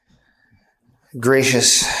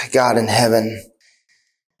Gracious God in heaven,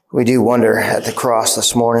 we do wonder at the cross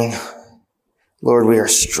this morning. Lord, we are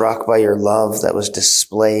struck by your love that was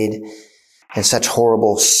displayed in such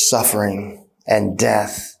horrible suffering and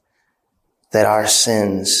death that our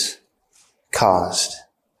sins caused.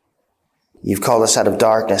 You've called us out of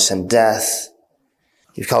darkness and death.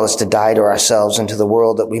 You've called us to die to ourselves and to the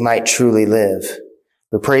world that we might truly live.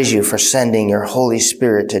 We praise you for sending your Holy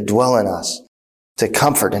Spirit to dwell in us, to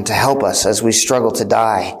comfort and to help us as we struggle to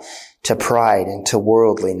die to pride and to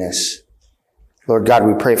worldliness. Lord God,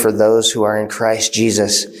 we pray for those who are in Christ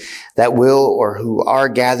Jesus that will or who are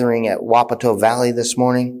gathering at Wapato Valley this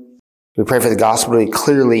morning. We pray for the gospel to be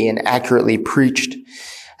clearly and accurately preached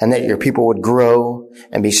and that your people would grow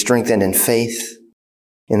and be strengthened in faith.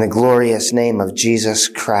 In the glorious name of Jesus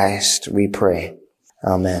Christ, we pray.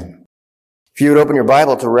 Amen. If you would open your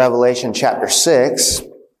Bible to Revelation chapter 6,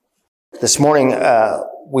 this morning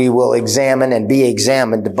we will examine and be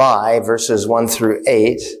examined by verses 1 through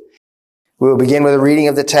 8. We will begin with a reading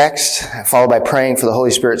of the text, followed by praying for the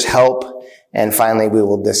Holy Spirit's help, and finally we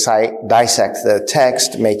will dissect the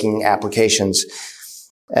text, making applications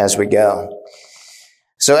as we go.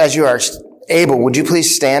 So as you are able, would you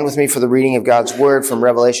please stand with me for the reading of God's Word from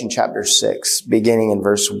Revelation chapter 6, beginning in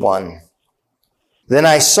verse 1. Then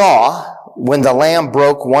I saw, when the Lamb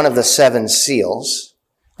broke one of the 7 seals,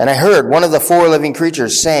 and I heard one of the 4 living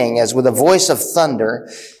creatures saying, as with a voice of thunder,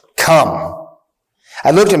 "Come." I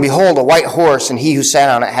looked, and behold, a white horse, and he who sat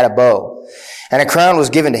on it had a bow. And a crown was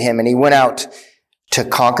given to him, and he went out to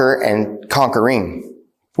conquer and conquering.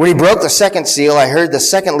 When he broke the 2nd seal, I heard the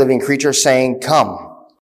 2nd living creature saying, "Come."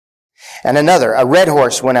 And another, a red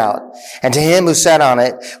horse, went out, and to him who sat on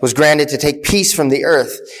it was granted to take peace from the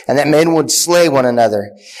earth, and that men would slay one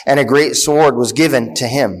another, and a great sword was given to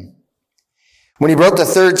him. When he broke the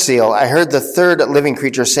 3rd seal, I heard the 3rd living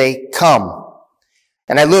creature say, "Come."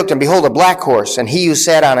 And I looked, and behold, a black horse, and he who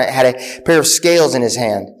sat on it had a pair of scales in his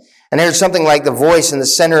hand. And I heard something like the voice in the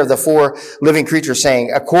center of the 4 living creatures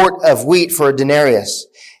saying, "A quart of wheat for a denarius,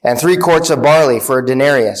 and 3 quarts of barley for a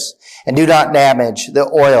denarius, and do not damage the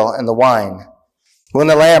oil and the wine." When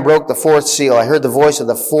the Lamb broke the 4th seal, I heard the voice of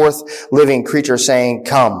the 4th living creature saying,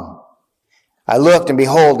 "Come." I looked, and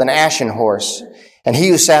behold, an ashen horse, and he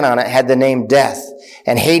who sat on it had the name Death,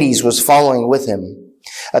 and Hades was following with him.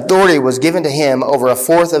 Authority was given to him over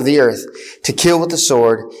 1/4 of the earth to kill with the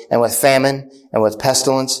sword, and with famine, and with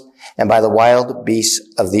pestilence, and by the wild beasts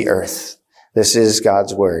of the earth. This is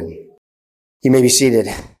God's word. You may be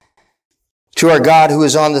seated. To our God who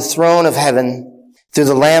is on the throne of heaven, through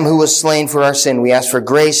the Lamb who was slain for our sin, we ask for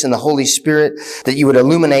grace and the Holy Spirit, that you would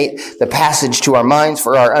illuminate the passage to our minds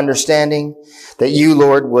for our understanding, that you,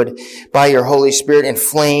 Lord, would, by your Holy Spirit,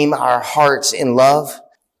 inflame our hearts in love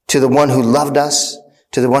to the one who loved us,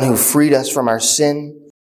 to the one who freed us from our sin,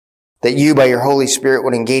 that you, by your Holy Spirit,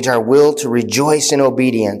 would engage our will to rejoice in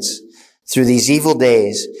obedience through these evil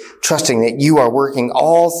days, trusting that you are working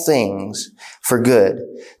all things for good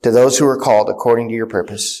to those who are called according to your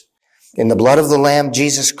purpose. In the blood of the Lamb,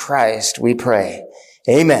 Jesus Christ, we pray.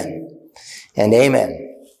 Amen and amen.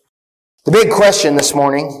 The big question this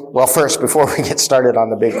morning, well, first, before we get started on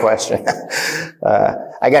the big question,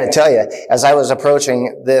 I got to tell you, as I was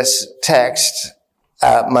approaching this text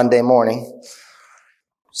Monday morning,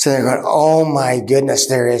 so they're going, oh my goodness,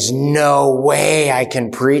 there is no way I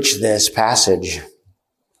can preach this passage.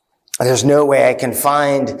 There's no way I can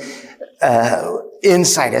find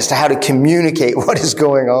insight as to how to communicate what is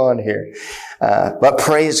going on here. But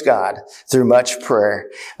praise God, through much prayer,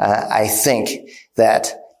 I think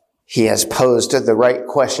that he has posed the right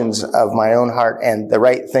questions of my own heart and the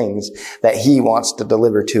right things that he wants to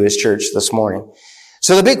deliver to his church this morning.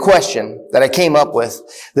 So the big question that I came up with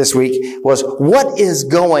this week was, what is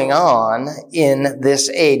going on in this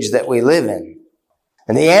age that we live in?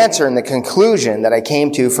 And the answer and the conclusion that I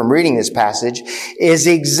came to from reading this passage is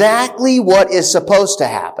exactly what is supposed to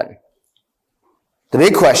happen. The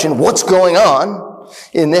big question, what's going on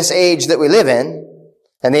in this age that we live in?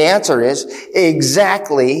 And the answer is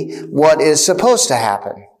exactly what is supposed to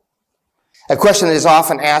happen. A question that is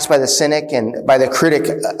often asked by the cynic and by the critic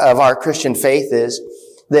of our Christian faith is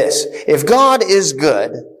this: if God is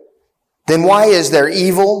good, then why is there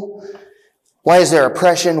evil? Why is there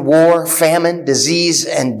oppression, war, famine, disease,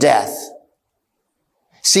 and death?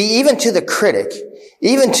 See, even to the critic,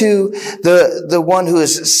 even to the one who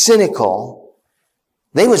is cynical,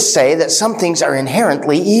 they would say that some things are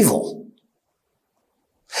inherently evil.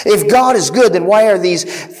 If God is good, then why are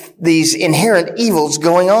these inherent evils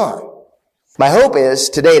going on? My hope is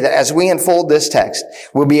today that as we unfold this text,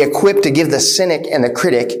 we'll be equipped to give the cynic and the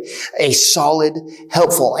critic a solid,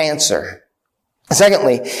 helpful answer.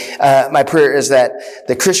 Secondly, my prayer is that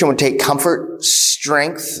the Christian would take comfort,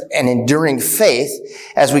 strength, and enduring faith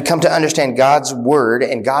as we come to understand God's word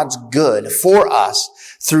and God's good for us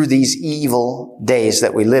through these evil days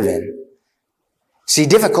that we live in. See,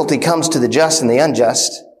 difficulty comes to the just and the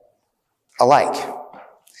unjust alike.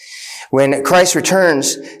 When Christ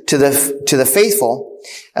returns to the faithful,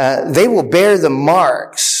 they will bear the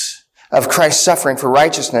marks of Christ's suffering for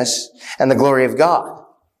righteousness and the glory of God.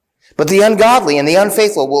 But the ungodly and the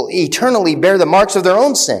unfaithful will eternally bear the marks of their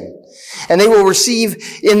own sin, and they will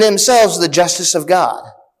receive in themselves the justice of God.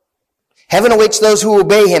 Heaven awaits those who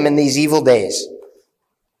obey him in these evil days.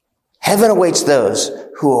 Heaven awaits those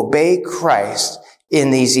who obey Christ in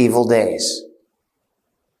these evil days.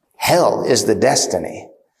 Hell is the destiny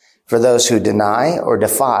for those who deny or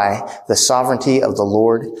defy the sovereignty of the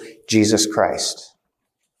Lord Jesus Christ.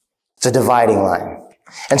 It's a dividing line.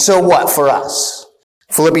 And so what for us?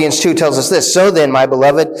 Philippians 2 tells us this, "So then, my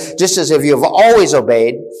beloved, just as if you have always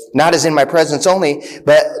obeyed, not as in my presence only,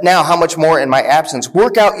 but now how much more in my absence,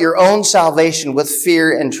 work out your own salvation with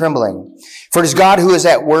fear and trembling. For it is God who is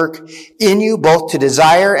at work in you, both to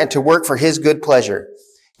desire and to work for his good pleasure.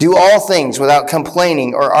 Do all things without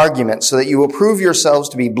complaining or argument, so that you will prove yourselves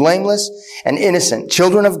to be blameless and innocent,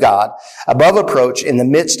 children of God, above reproach in the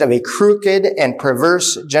midst of a crooked and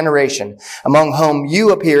perverse generation, among whom you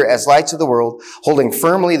appear as lights of the world, holding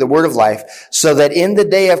firmly the word of life, so that in the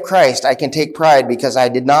day of Christ I can take pride because I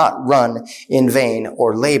did not run in vain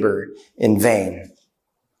or labor in vain."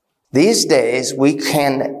 These days we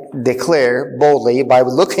can declare boldly by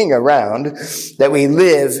looking around that we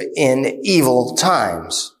live in evil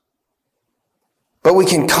times. But we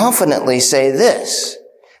can confidently say this,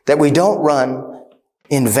 that we don't run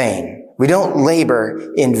in vain. We don't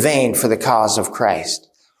labor in vain for the cause of Christ.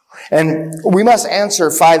 And we must answer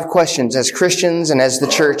 5 questions as Christians and as the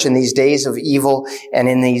church in these days of evil and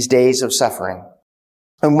in these days of suffering.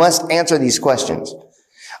 We must answer these questions.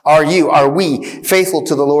 Are we faithful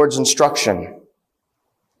to the Lord's instruction?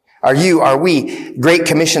 Are we Great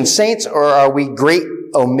Commission saints, or are we Great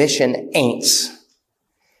Omission ain'ts?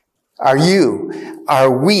 Are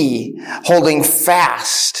we holding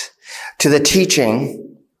fast to the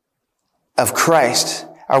teaching of Christ?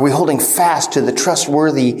 Are we holding fast to the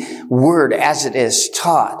trustworthy word as it is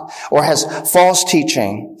taught? Or has false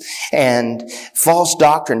teaching and false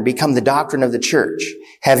doctrine become the doctrine of the church?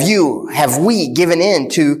 Have we given in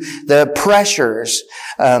to the pressures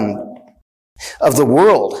of the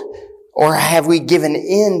world? Or have we given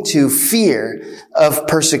in to fear of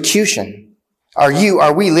persecution?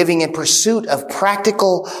 Are we living in pursuit of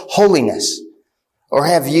practical holiness? Or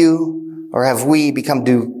have we become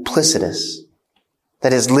duplicitous?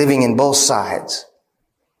 That is, living in both sides.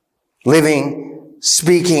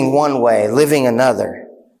 Speaking one way, living another.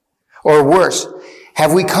 Or worse,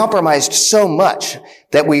 have we compromised so much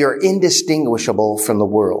that we are indistinguishable from the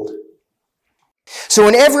world? So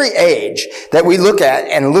in every age that we look at,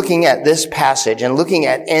 and looking at this passage and looking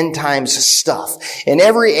at end times stuff, in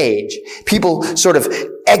every age, people sort of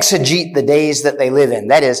exegete the days that they live in.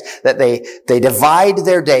 That is, that they divide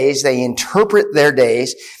their days, they interpret their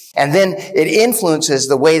days, and then it influences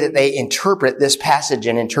the way that they interpret this passage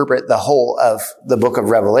and interpret the whole of the book of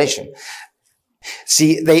Revelation.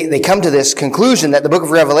 See, they come to this conclusion that the book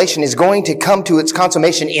of Revelation is going to come to its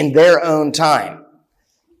consummation in their own time.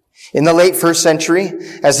 In the late 1st century,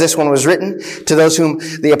 as this one was written, to those whom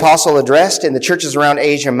the apostle addressed in the churches around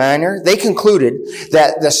Asia Minor, they concluded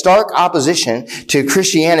that the stark opposition to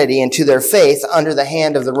Christianity and to their faith under the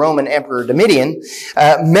hand of the Roman Emperor Domitian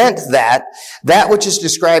meant that which is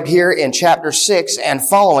described here in chapter 6 and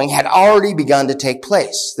following had already begun to take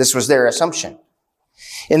place. This was their assumption.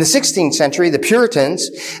 In the 16th century, the Puritans,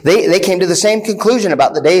 they came to the same conclusion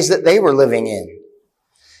about the days that they were living in.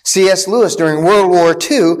 C.S. Lewis, during World War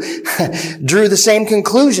II, drew the same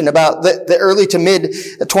conclusion about the early to mid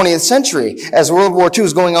 20th century as World War II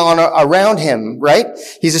is going on around him, right?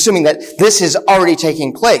 He's assuming that this is already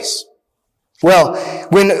taking place. Well,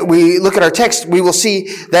 when we look at our text, we will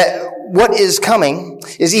see that what is coming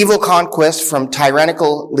is evil conquest from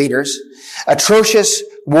tyrannical leaders, atrocious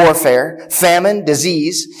warfare, famine,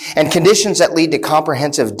 disease, and conditions that lead to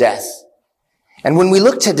comprehensive death. And when we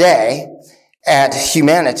look today at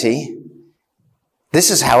humanity,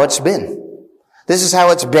 this is how it's been. This is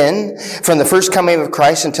how it's been from the first coming of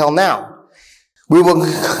Christ until now. We will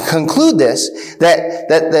conclude this, that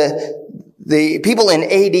the people in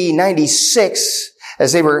AD 96,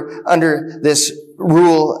 as they were under this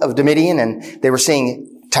rule of Domitian, and they were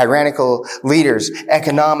seeing tyrannical leaders,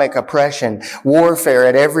 economic oppression, warfare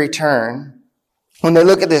at every turn, when they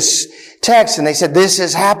look at this text and they said, this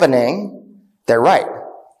is happening, they're right.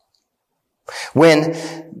 When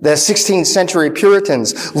the 16th century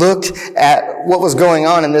Puritans looked at what was going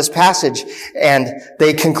on in this passage and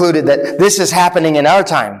they concluded that this is happening in our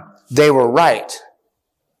time, they were right.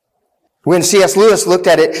 When C.S. Lewis looked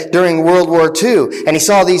at it during World War II and he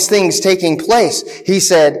saw these things taking place, he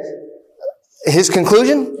said, his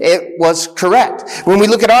conclusion, it was correct. When we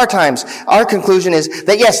look at our times, our conclusion is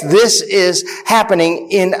that yes, this is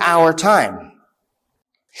happening in our time.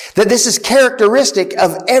 That this is characteristic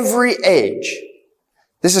of every age.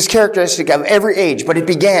 This is characteristic of every age, but it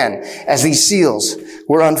began as these seals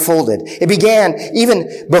were unfolded. It began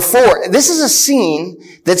even before. This is a scene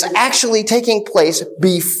that's actually taking place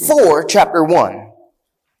before chapter 1.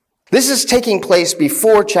 This is taking place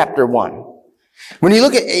before chapter 1. When you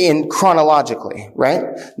look at in chronologically, right?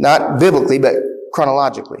 Not biblically, but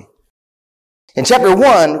chronologically. In chapter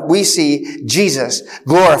 1, we see Jesus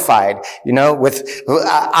glorified, with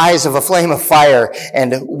eyes of a flame of fire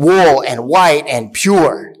and wool and white and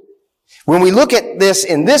pure. When we look at this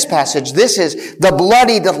in this passage, this is the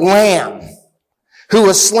bloodied lamb who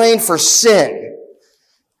was slain for sin.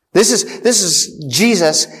 This is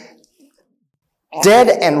Jesus dead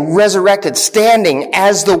and resurrected, standing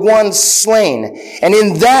as the one slain. And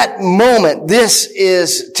in that moment, this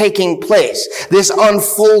is taking place. This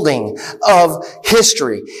unfolding of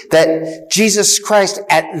history. That Jesus Christ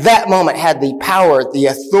at that moment had the power, the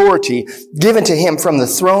authority given to him from the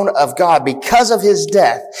throne of God because of his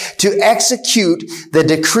death to execute the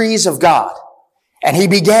decrees of God. And he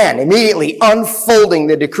began immediately unfolding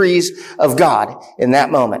the decrees of God in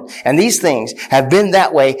that moment. And these things have been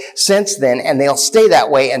that way since then, and they'll stay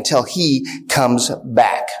that way until he comes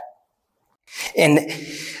back. And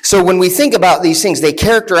so when we think about these things, they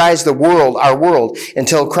characterize the world, our world,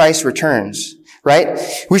 until Christ returns, right?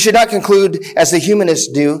 We should not conclude, as the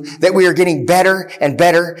humanists do, that we are getting better and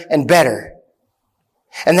better and better.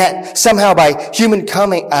 And that somehow by human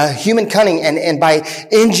cunning and by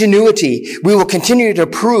ingenuity, we will continue to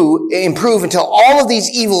improve until all of these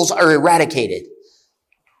evils are eradicated.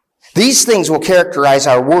 These things will characterize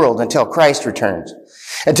our world until Christ returns.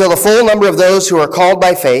 Until the full number of those who are called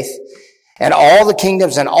by faith and all the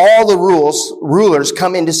kingdoms and all the rulers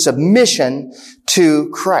come into submission to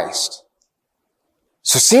Christ.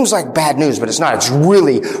 So it seems like bad news, but it's not. It's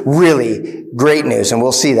really, really great news, and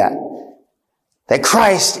we'll see that. That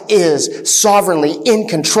Christ is sovereignly in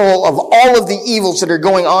control of all of the evils that are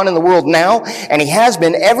going on in the world now. And he has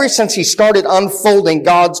been ever since he started unfolding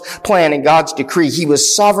God's plan and God's decree. He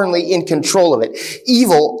was sovereignly in control of it.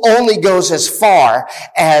 Evil only goes as far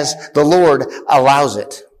as the Lord allows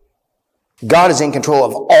it. God is in control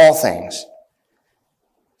of all things.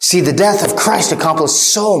 See, the death of Christ accomplished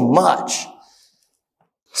so much.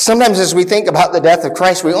 Sometimes as we think about the death of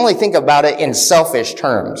Christ, we only think about it in selfish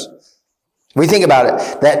terms. We think about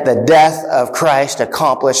it, that the death of Christ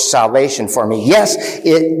accomplished salvation for me. Yes,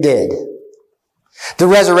 it did. The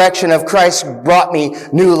resurrection of Christ brought me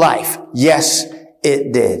new life. Yes,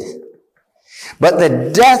 it did. But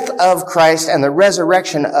the death of Christ and the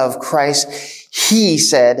resurrection of Christ, he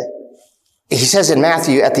says in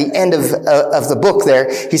Matthew at the end of the book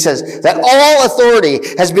there, he says that all authority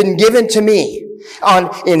has been given to me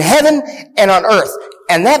in heaven and on earth.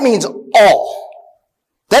 And that means all.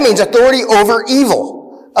 That means authority over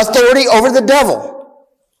evil, authority over the devil.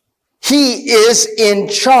 He is in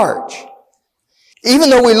charge. Even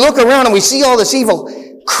though we look around and we see all this evil,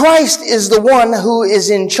 Christ is the one who is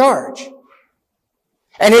in charge.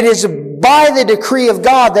 And it is by the decree of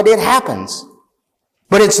God that it happens.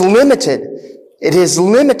 But it's limited. It is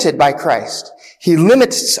limited by Christ. He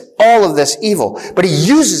limits all of this evil, but he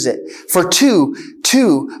uses it for two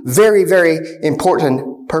very, very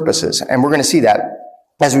important purposes. And we're going to see that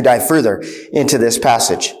as we dive further into this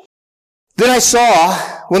passage. Then I saw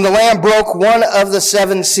when the Lamb broke one of the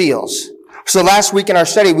 7 seals. So last week in our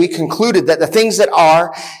study, we concluded that the things that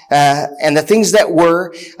are and the things that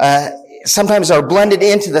were sometimes are blended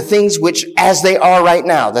into the things which as they are right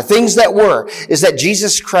now. The things that were is that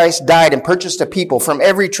Jesus Christ died and purchased a people from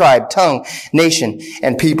every tribe, tongue, nation,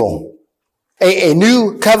 and people. A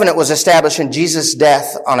new covenant was established in Jesus'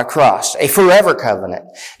 death on a cross, a forever covenant.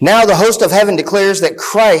 Now the host of heaven declares that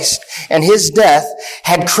Christ and his death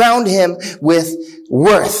had crowned him with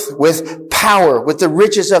worth, with power, with the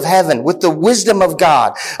riches of heaven, with the wisdom of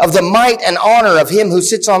God, of the might and honor of him who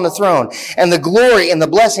sits on the throne. And the glory and the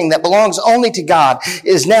blessing that belongs only to God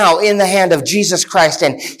is now in the hand of Jesus Christ,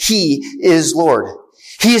 and he is Lord.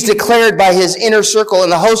 He is declared by his inner circle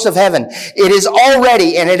in the host of heaven. It is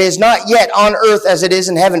already and it is not yet on earth as it is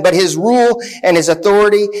in heaven, but his rule and his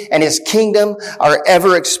authority and his kingdom are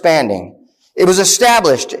ever expanding. It was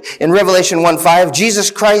established in Revelation 1:5,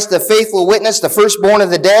 Jesus Christ, the faithful witness, the firstborn of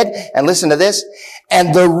the dead, and listen to this,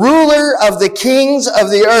 and the ruler of the kings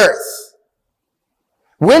of the earth.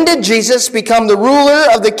 When did Jesus become the ruler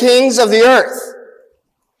of the kings of the earth?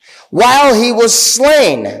 While he was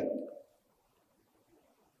slain.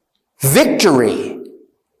 Victory.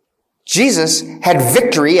 Jesus had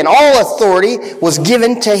victory, and all authority was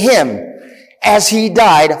given to him as he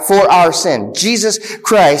died for our sin. Jesus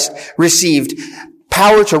Christ received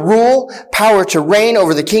power to rule, power to reign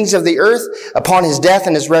over the kings of the earth upon his death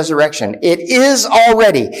and his resurrection. It is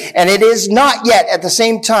already, and it is not yet at the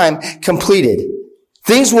same time completed.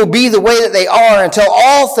 Things will be the way that they are until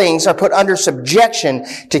all things are put under subjection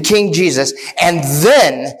to King Jesus, and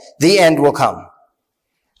then the end will come.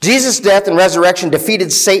 Jesus' death and resurrection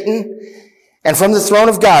defeated Satan, and from the throne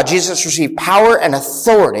of God, Jesus received power and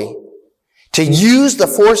authority to use the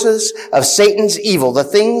forces of Satan's evil, the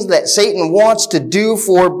things that Satan wants to do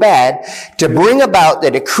for bad, to bring about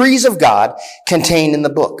the decrees of God contained in the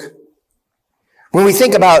book. When we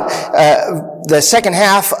think about the second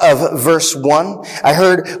half of verse 1, I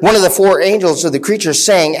heard one of the four angels of the creatures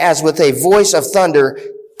saying, as with a voice of thunder,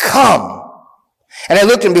 "Come!" And I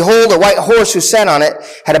looked, and behold, a white horse who sat on it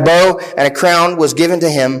had a bow, and a crown was given to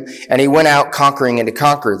him, and he went out conquering and to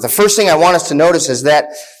conquer. The first thing I want us to notice is that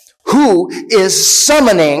who is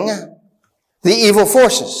summoning the evil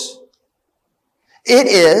forces? It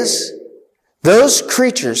is those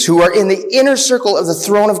creatures who are in the inner circle of the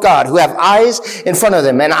throne of God, who have eyes in front of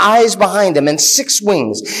them and eyes behind them and 6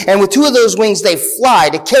 wings. And with 2 of those wings, they fly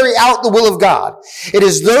to carry out the will of God. It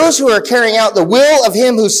is those who are carrying out the will of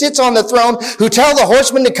him who sits on the throne who tell the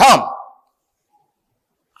horsemen to come.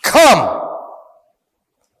 Come.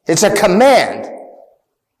 It's a command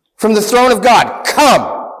from the throne of God.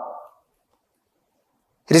 Come.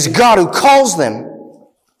 It is God who calls them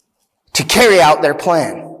to carry out their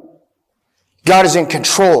plan. God is in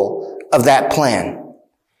control of that plan.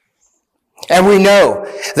 And we know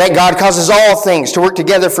that God causes all things to work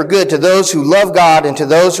together for good to those who love God and to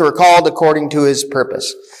those who are called according to his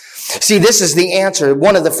purpose. See, this is the answer,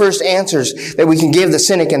 one of the first answers that we can give the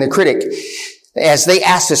cynic and the critic as they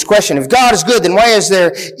ask this question. If God is good, then why is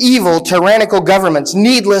there evil, tyrannical governments,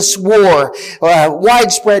 needless war,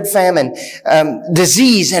 widespread famine,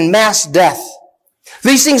 disease, and mass death?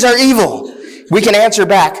 These things are evil. We can answer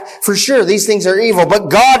back, for sure, these things are evil, but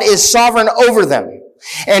God is sovereign over them.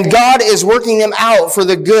 And God is working them out for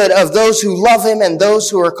the good of those who love him and those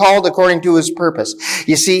who are called according to his purpose.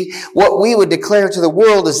 You see, what we would declare to the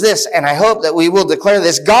world is this, and I hope that we will declare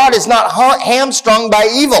this: God is not hamstrung by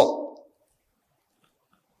evil.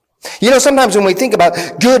 You know, sometimes when we think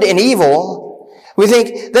about good and evil, we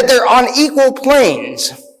think that they're on equal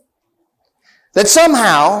planes. That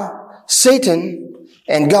somehow Satan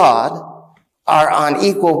and God are on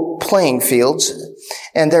equal playing fields,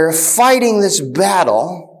 and they're fighting this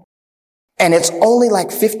battle, and it's only like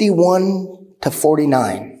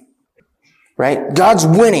 51-49, right? God's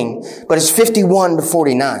winning, but it's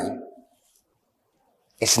 51-49.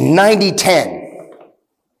 It's 90-10.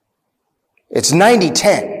 It's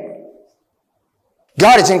 90-10.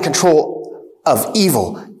 God is in control of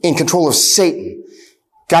evil, in control of Satan.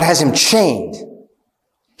 God has him chained.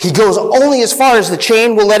 He goes only as far as the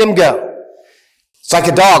chain will let him go. It's like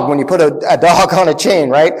a dog when you put a dog on a chain,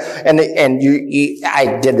 right? And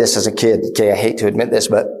I did this as a kid. Okay, I hate to admit this,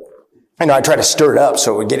 but I tried to stir it up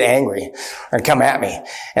so it would get angry and come at me.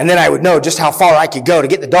 And then I would know just how far I could go to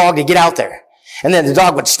get the dog to get out there. And then the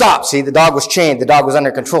dog would stop. See, the dog was chained. The dog was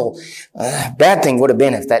under control. Bad thing would have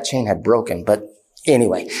been if that chain had broken, but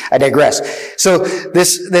anyway, I digress. So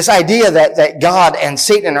this idea that God and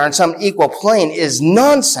Satan are on some equal plane is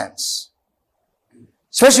nonsense.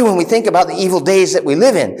 Especially when we think about the evil days that we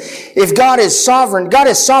live in. If God is sovereign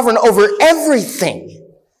over everything.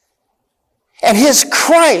 And his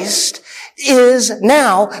Christ is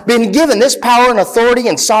now been given this power and authority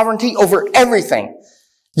and sovereignty over everything.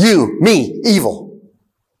 You, me, evil.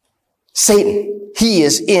 Satan, he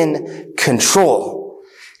is in control.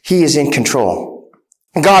 He is in control.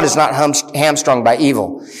 God is not hamstrung by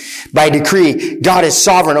evil. By decree, God is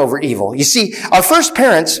sovereign over evil. You see, our first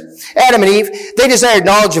parents, Adam and Eve, they desired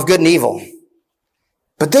knowledge of good and evil.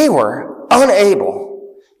 But they were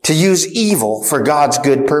unable to use evil for God's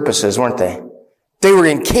good purposes, weren't they? They were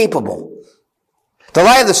incapable. The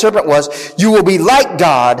lie of the serpent was, you will be like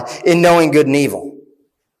God in knowing good and evil.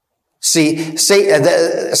 See,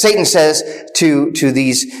 Satan says to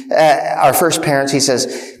these, our first parents, he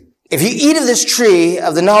says, if you eat of this tree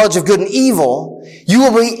of the knowledge of good and evil, you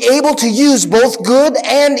will be able to use both good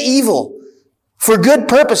and evil for good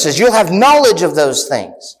purposes. You'll have knowledge of those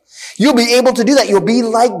things. You'll be able to do that. You'll be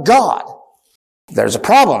like God. There's a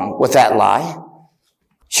problem with that lie.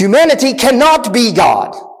 Humanity cannot be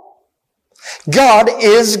God. God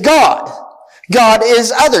is God. God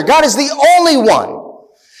is other. God is the only one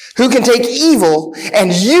who can take evil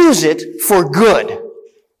and use it for good.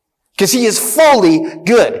 Because he is fully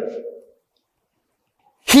good.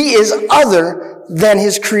 He is other than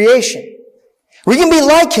his creation. We can be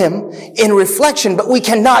like him in reflection, but we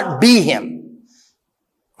cannot be him.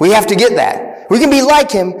 We have to get that. We can be like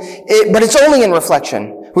him, but it's only in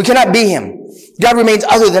reflection. We cannot be him. God remains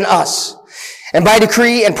other than us. And by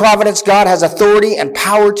decree and providence, God has authority and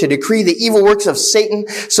power to decree the evil works of Satan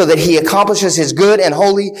so that he accomplishes his good and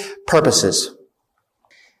holy purposes.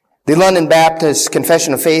 The London Baptist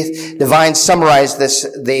Confession of Faith divines summarize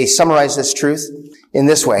this truth in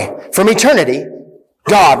this way. From eternity,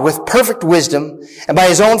 God, with perfect wisdom and by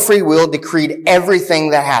his own free will, decreed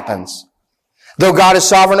everything that happens. Though God is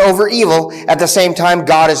sovereign over evil, at the same time,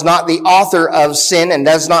 God is not the author of sin and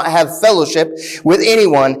does not have fellowship with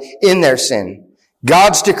anyone in their sin.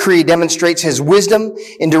 God's decree demonstrates his wisdom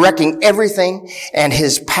in directing everything and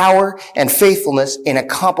his power and faithfulness in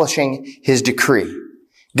accomplishing his decree.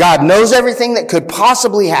 God knows everything that could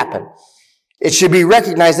possibly happen. It should be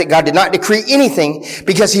recognized that God did not decree anything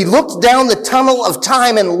because he looked down the tunnel of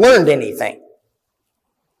time and learned anything.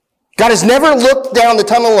 God has never looked down the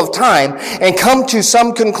tunnel of time and come to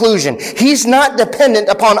some conclusion. He's not dependent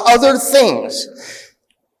upon other things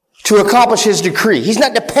to accomplish his decree. He's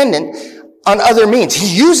not dependent on other means.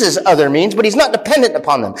 He uses other means, but he's not dependent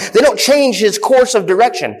upon them. They don't change his course of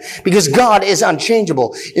direction because God is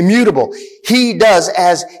unchangeable, immutable. He does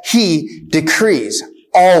as he decrees,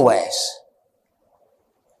 always.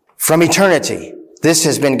 From eternity, this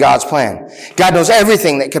has been God's plan. God knows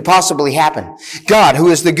everything that could possibly happen. God,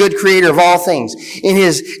 who is the good creator of all things, in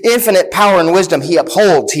his infinite power and wisdom, he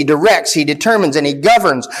upholds, he directs, he determines, and he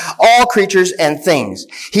governs all creatures and things.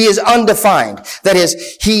 He is undefined. That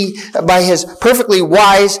is, he, by his perfectly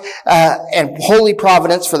wise and holy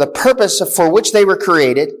providence for the purpose for which they were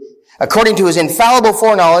created, according to his infallible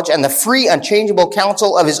foreknowledge and the free, unchangeable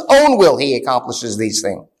counsel of his own will, he accomplishes these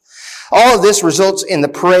things. All of this results in the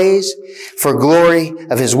praise for glory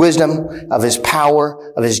of his wisdom, of his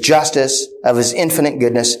power, of his justice, of his infinite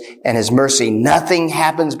goodness, and his mercy. Nothing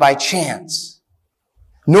happens by chance,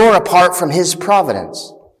 nor apart from his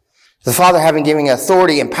providence. The Father, having given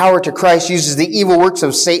authority and power to Christ, uses the evil works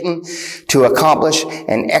of Satan to accomplish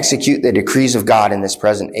and execute the decrees of God in this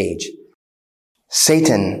present age.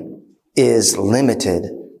 Satan is limited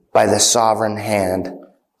by the sovereign hand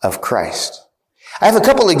of Christ. I have a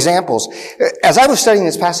couple examples. As I was studying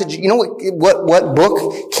this passage, you know what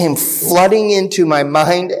book came flooding into my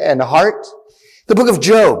mind and heart? The book of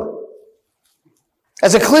Job.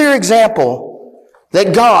 As a clear example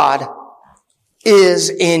that God is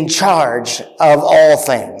in charge of all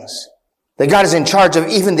things. That God is in charge of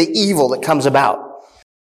even the evil that comes about.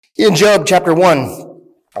 In Job chapter 1,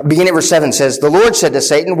 beginning at verse 7 says, "The Lord said to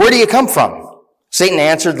Satan, 'Where do you come from?' Satan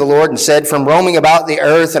answered the Lord and said, 'From roaming about the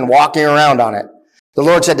earth and walking around on it.' The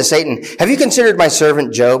Lord said to Satan, 'Have you considered my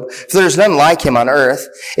servant Job? For there is none like him on earth,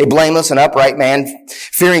 a blameless and upright man,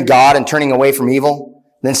 fearing God and turning away from evil.'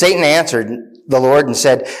 Then Satan answered the Lord and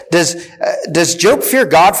said, 'Does Job fear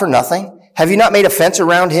God for nothing? Have you not made a fence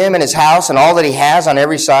around him and his house and all that he has on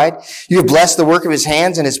every side? You have blessed the work of his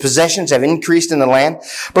hands, and his possessions have increased in the land.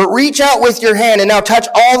 But reach out with your hand and now touch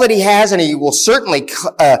all that he has, and he will certainly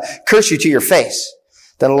curse you to your face.'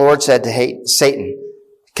 Then the Lord said to Satan,"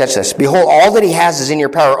 catch this, "Behold, all that he has is in your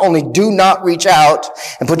power. Only do not reach out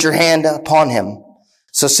and put your hand upon him."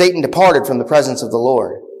 So Satan departed from the presence of the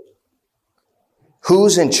Lord.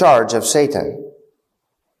 Who's in charge of Satan?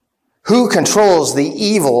 Who controls the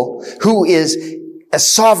evil? Who is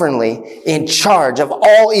sovereignly in charge of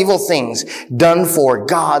all evil things done for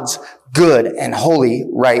God's good and holy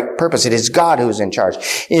right purpose? It is God who is in charge.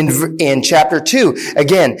 In chapter 2,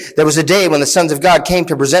 again, there was a day when the sons of God came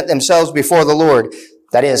to present themselves before the Lord.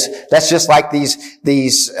 That's just like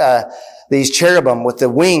these cherubim with the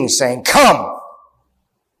wings saying, "Come."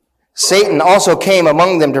 Satan also came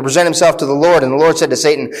among them to present himself to the Lord, and the Lord said to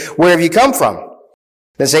Satan, "Where have you come from?"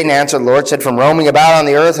 Then Satan answered the Lord, said, "From roaming about on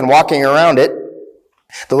the earth and walking around it."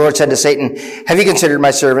 The Lord said to Satan, "Have you considered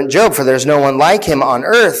my servant Job? For there is no one like him on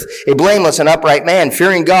earth, a blameless and upright man,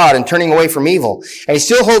 fearing God and turning away from evil. And he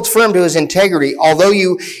still holds firm to his integrity, although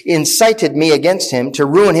you incited me against him to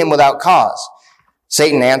ruin him without cause."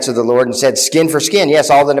 Satan answered the Lord and said, "Skin for skin. Yes,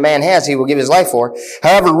 all that a man has, he will give his life for.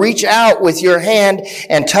 However, reach out with your hand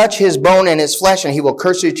and touch his bone and his flesh, and he will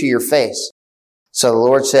curse you to your face." So the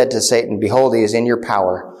Lord said to Satan, "Behold, he is in your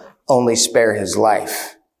power. Only spare his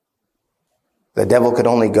life." The devil could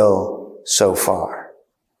only go so far.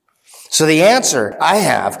 So the answer I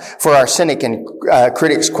have for our cynic and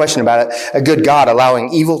critic's question about it, a good God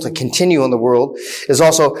allowing evil to continue in the world, is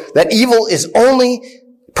also that evil is only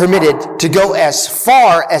permitted to go as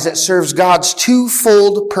far as it serves God's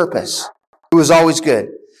twofold purpose, who is always good.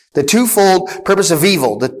 The twofold purpose of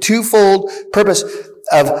evil, the twofold purpose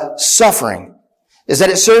of suffering, is that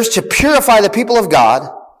it serves to purify the people of God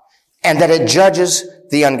and that it judges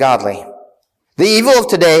the ungodly. The evil of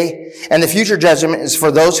today and the future judgment is for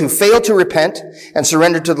those who fail to repent and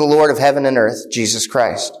surrender to the Lord of heaven and earth, Jesus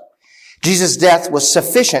Christ. Jesus' death was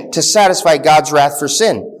sufficient to satisfy God's wrath for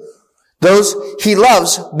sin. Those he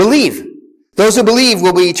loves believe. Those who believe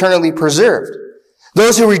will be eternally preserved.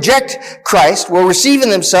 Those who reject Christ will receive in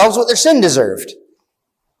themselves what their sin deserved.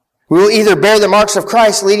 We will either bear the marks of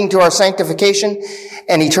Christ leading to our sanctification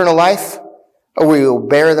and eternal life, or we will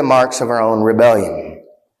bear the marks of our own rebellion.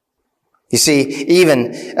 You see,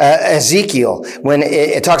 even Ezekiel, when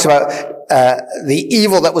it talks about the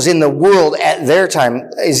evil that was in the world at their time,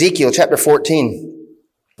 Ezekiel chapter 14,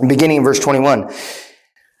 beginning in verse 21.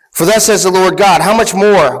 For thus says the Lord God, how much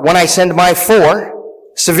more when I send my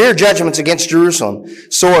severe judgments against Jerusalem,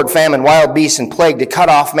 sword, famine, wild beasts, and plague to cut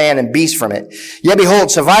off man and beast from it. Yet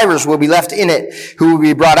behold, survivors will be left in it who will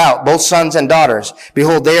be brought out, both sons and daughters.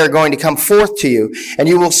 Behold, they are going to come forth to you, and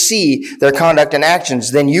you will see their conduct and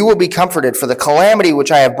actions. Then you will be comforted for the calamity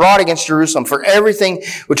which I have brought against Jerusalem, for everything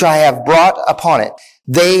which I have brought upon it.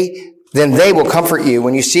 Then they will comfort you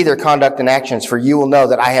when you see their conduct and actions, for you will know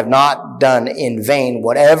that I have not done in vain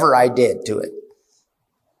whatever I did to it,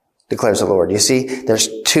 declares the Lord. You see, there's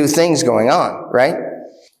two things going on, right?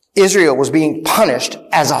 Israel was being punished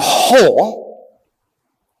as a whole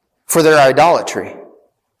for their idolatry.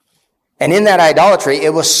 And in that idolatry,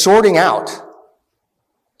 it was sorting out.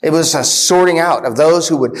 It was a sorting out of those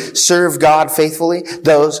who would serve God faithfully,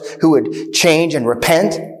 those who would change and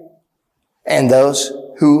repent, and those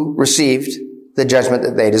who received the judgment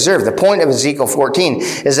that they deserve. The point of Ezekiel 14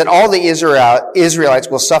 is that all the Israelites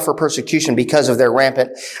will suffer persecution because of their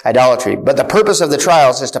rampant idolatry. But the purpose of the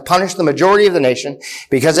trials is to punish the majority of the nation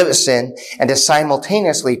because of its sin and to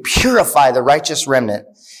simultaneously purify the righteous remnant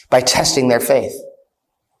by testing their faith.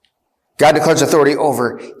 God declares authority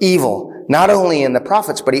over evil, not only in the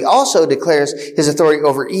prophets, but he also declares his authority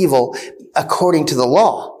over evil according to the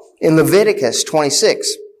law. In Leviticus 26,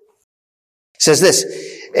 it says this,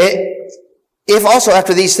 if also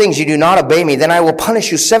after these things you do not obey me, then I will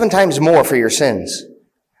punish you 7 times more for your sins.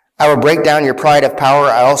 I will break down your pride of power.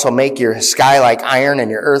 I also make your sky like iron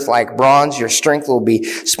and your earth like bronze. Your strength will be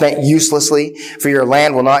spent uselessly, for your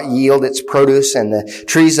land will not yield its produce, and the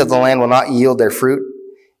trees of the land will not yield their fruit.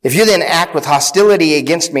 If you then act with hostility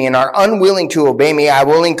against me and are unwilling to obey me, I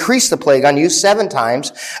will increase the plague on you 7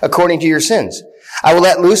 times according to your sins. I will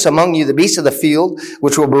let loose among you the beasts of the field,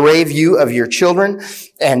 which will berave you of your children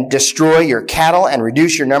and destroy your cattle and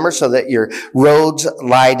reduce your number so that your roads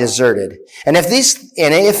lie deserted. And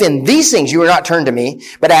if in these things you are not turned to me,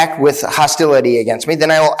 but act with hostility against me,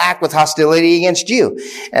 then I will act with hostility against you.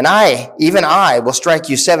 And even I, will strike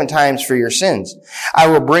you 7 times for your sins. I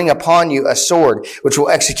will bring upon you a sword, which will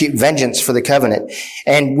execute vengeance for the covenant.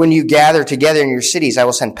 And when you gather together in your cities, I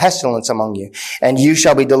will send pestilence among you, and you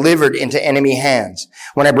shall be delivered into enemy hands.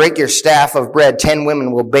 When I break your staff of bread, 10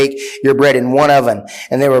 women will bake your bread in one oven,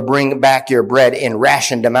 and they will bring back your bread in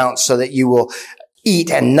rationed amounts so that you will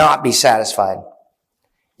eat and not be satisfied.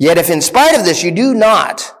 Yet if in spite of this you do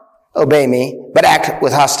not obey me, but act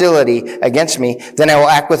with hostility against me, then I will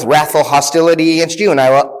act with wrathful hostility against you, and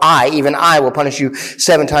I will punish you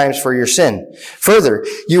 7 times for your sin. Further,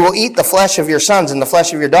 you will eat the flesh of your sons, and the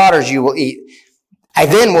flesh of your daughters you will eat. I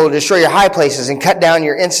then will destroy your high places and cut down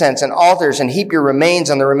your incense and altars and heap your remains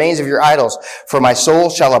on the remains of your idols, for my soul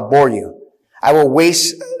shall abhor you. I will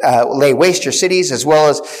lay waste your cities as well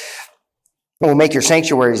as I will make your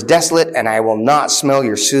sanctuaries desolate, and I will not smell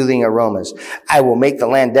your soothing aromas. I will make the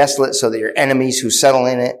land desolate so that your enemies who settle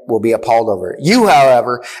in it will be appalled over it. You,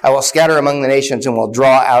 however, I will scatter among the nations and will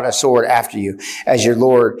draw out a sword after you as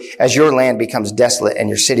your land becomes desolate and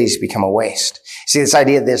your cities become a waste. See, this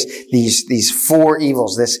idea of these 4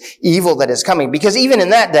 evils, this evil that is coming, because even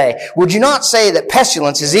in that day, would you not say that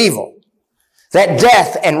pestilence is evil? That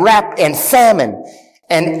death and famine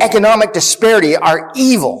and economic disparity are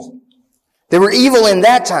evil. They were evil in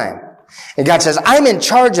that time. And God says, I'm in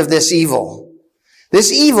charge of this evil.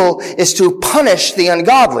 This evil is to punish the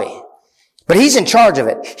ungodly. But he's in charge of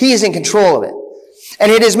it. He is in control of it.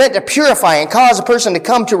 And it is meant to purify and cause a person to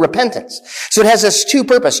come to repentance. So it has this 2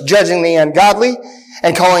 purposes, judging the ungodly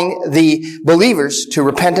and calling the believers to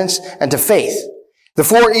repentance and to faith. The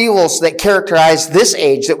four evils that characterize this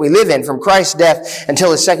age that we live in from Christ's death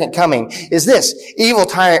until his second coming is this: evil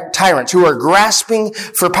tyrants who are grasping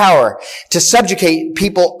for power to subjugate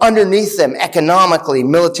people underneath them economically,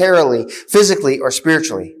 militarily, physically, or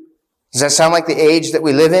spiritually. Does that sound like the age that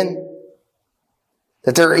we live in?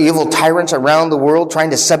 That there are evil tyrants around the world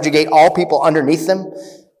trying to subjugate all people underneath them,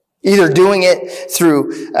 either doing it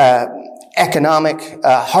through economic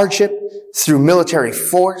hardship, through military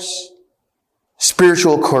force,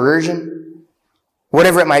 spiritual coercion,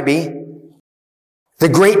 whatever it might be. The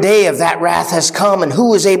great day of that wrath has come, and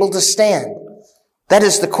who is able to stand? That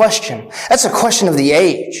is the question. That's the question of the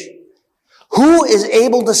age. Who is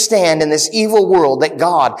able to stand in this evil world that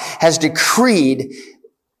God has decreed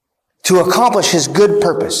to accomplish his good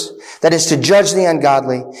purpose? That is to judge the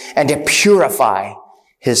ungodly and to purify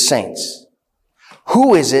his saints.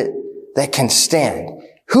 Who is it that can stand?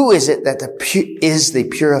 Who is it that is the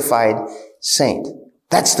purified saint?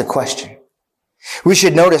 That's the question. We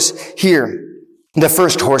should notice here the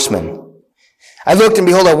first horseman. I looked, and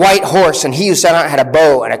behold, a white horse, and he who sat on it had a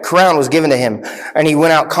bow, and a crown was given to him, and he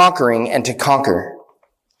went out conquering and to conquer.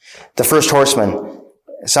 The first horseman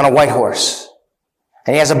is on a white horse,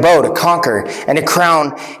 and he has a bow to conquer and to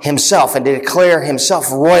crown himself and to declare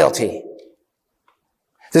himself royalty.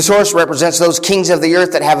 This horse represents those kings of the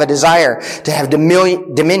earth that have a desire to have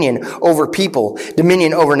dominion over people,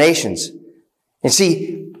 dominion over nations. And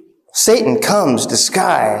see, Satan comes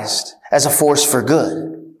disguised as a force for good.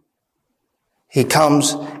 He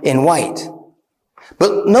comes in white.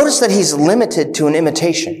 But notice that he's limited to an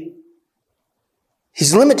imitation.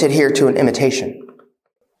 He's limited here to an imitation.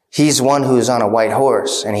 He's one who is on a white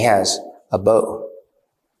horse, and he has a bow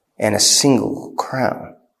and a single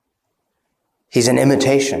crown. He's an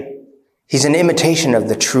imitation. He's an imitation of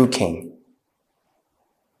the true king.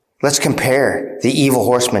 Let's compare the evil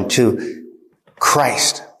horseman to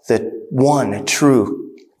Christ, the one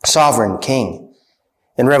true sovereign king.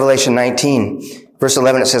 In Revelation 19, verse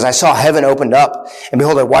 11, it says, I saw heaven opened up, and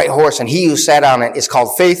behold, a white horse, and he who sat on it is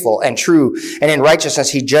called Faithful and True, and in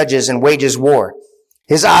righteousness he judges and wages war.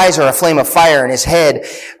 His eyes are a flame of fire, and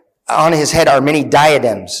on his head are many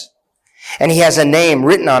diadems. And he has a name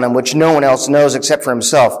written on him which no one else knows except for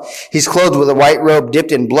himself. He's clothed with a white robe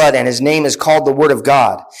dipped in blood, and his name is called the Word of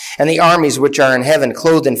God. And the armies which are in heaven,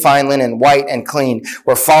 clothed in fine linen, white and clean,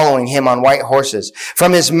 were following him on white horses.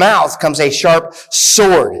 From his mouth comes a sharp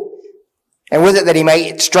sword, and with it that he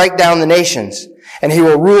might strike down the nations. And he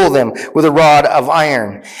will rule them with a rod of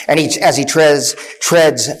iron. And as he treads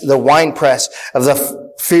the winepress of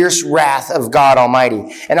the fierce wrath of God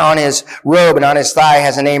Almighty. And on his robe and on his thigh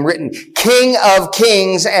has a name written, King of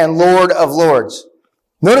Kings and Lord of Lords.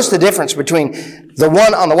 Notice the difference between the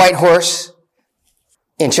one on the white horse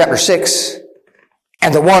in chapter 6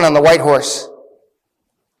 and the one on the white horse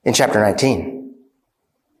in chapter 19.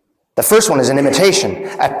 The first one is an imitation,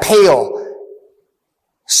 a pale,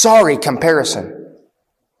 sorry comparison.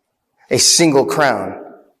 A single crown.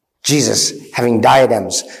 Jesus having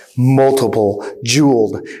diadems, multiple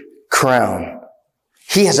jeweled crown.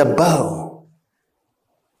 He has a bow.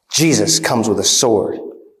 Jesus comes with a sword.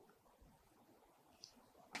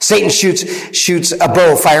 Satan shoots a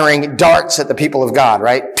bow, firing darts at the people of God,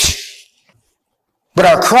 right? But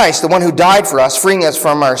our Christ, the one who died for us, freeing us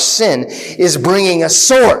from our sin, is bringing a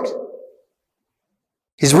sword.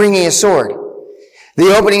 He's bringing a sword.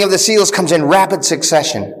 The opening of the seals comes in rapid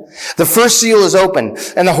succession. The first seal is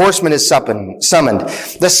opened, and the horseman is summoned.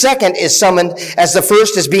 The second is summoned as the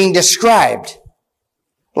first is being described.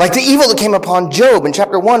 Like the evil that came upon Job in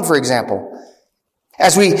chapter 1, for example.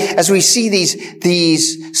 As we see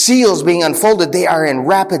these seals being unfolded, they are in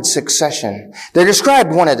rapid succession. They're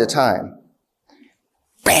described one at a time.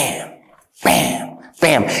 Bam, bam,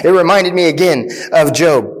 bam. It reminded me again of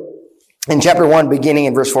Job. In chapter 1, beginning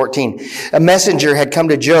in verse 14, a messenger had come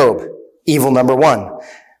to Job, evil number 1.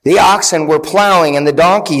 The oxen were plowing and the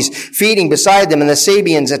donkeys feeding beside them, and the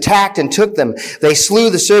Sabeans attacked and took them. They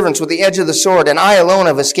slew the servants with the edge of the sword, and I alone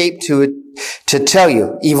have escaped to tell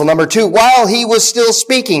you. Evil number 2, while he was still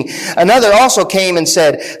speaking, another also came and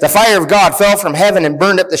said, the fire of God fell from heaven and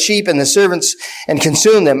burned up the sheep and the servants and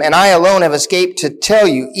consumed them, and I alone have escaped to tell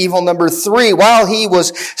you. Evil number 3, while he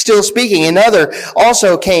was still speaking, another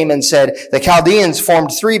also came and said, the Chaldeans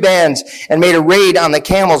formed 3 bands and made a raid on the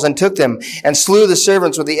camels and took them and slew the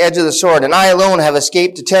servants with the edge of the sword, and I alone have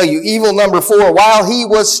escaped to tell you. Evil number 4, while he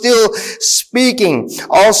was still speaking,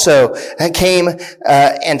 also came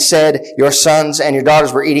and said, your sons and your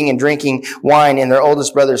daughters were eating and drinking wine in their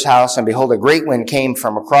oldest brother's house, and behold, a great wind came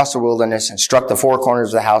from across the wilderness and struck the 4 corners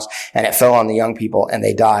of the house, and it fell on the young people, and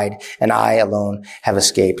they died, and I alone have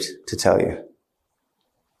escaped to tell you.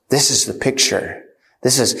 This is the picture.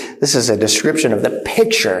 This is a description of the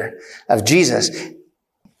picture of Jesus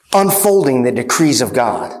unfolding the decrees of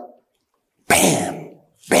God. Bam,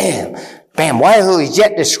 bam, bam. While he's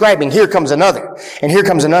yet describing, here comes another, and here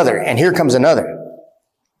comes another, and here comes another.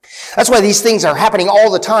 That's why these things are happening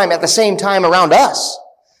all the time at the same time around us.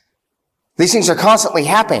 These things are constantly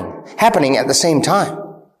happening at the same time.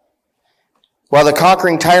 While the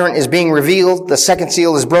conquering tyrant is being revealed, the second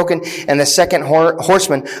seal is broken, and the second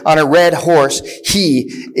horseman on a red horse, he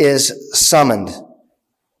is summoned.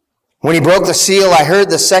 When he broke the seal, I heard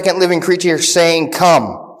the second living creature saying,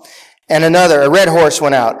 "Come." And another, a red horse,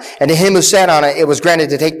 went out. And to him who sat on it, it was granted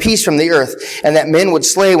to take peace from the earth, and that men would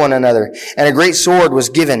slay one another. And a great sword was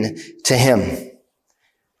given to him.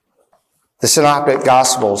 The Synoptic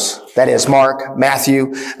Gospels, that is Mark,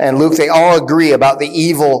 Matthew, and Luke, they all agree about the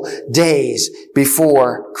evil days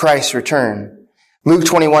before Christ's return. Luke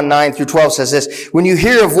 21:9-12 says this, "When you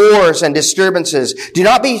hear of wars and disturbances, do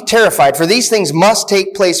not be terrified, for these things must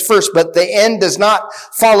take place first, but the end does not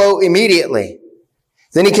follow immediately."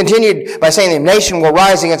 Then he continued by saying, "Nation will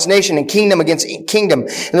rise against nation and kingdom against kingdom.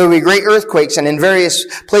 And there will be great earthquakes and in various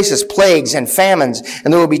places plagues and famines.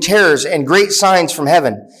 And there will be terrors and great signs from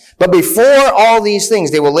heaven. But before all these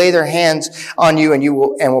things, they will lay their hands on you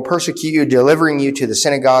and will persecute you, delivering you to the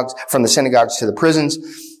synagogues, from the synagogues to the prisons,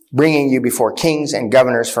 bringing you before kings and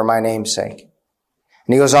governors for my name's sake."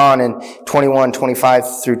 And he goes on in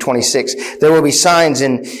 21:25-26. "There will be signs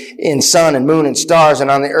in sun and moon and stars,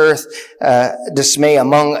 and on the earth dismay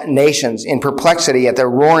among nations, in perplexity at the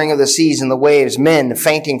roaring of the seas and the waves, men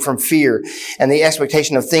fainting from fear and the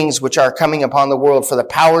expectation of things which are coming upon the world, for the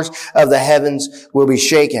powers of the heavens will be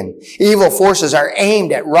shaken." Evil forces are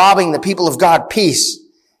aimed at robbing the people of God peace.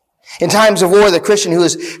 In times of war, the Christian who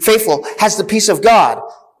is faithful has the peace of God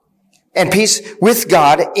and peace with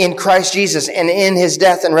God in Christ Jesus and in his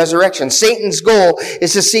death and resurrection. Satan's goal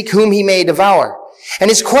is to seek whom he may devour. And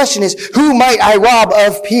his question is, who might I rob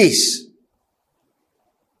of peace?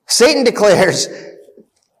 Satan declares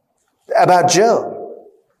about Job,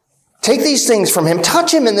 take these things from him,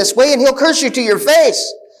 touch him in this way, and he'll curse you to your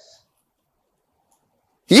face.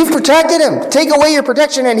 You've protected him. Take away your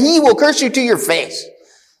protection, and he will curse you to your face.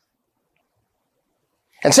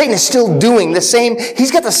 And Satan is still doing the same.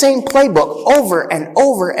 He's got the same playbook over and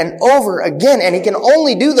over and over again. And he can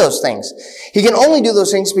only do those things. He can only do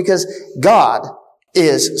those things because God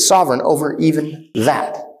is sovereign over even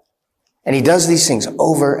that. And he does these things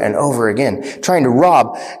over and over again, trying to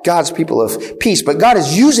rob God's people of peace. But God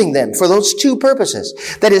is using them for those two purposes.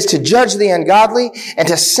 That is, to judge the ungodly and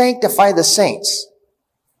to sanctify the saints.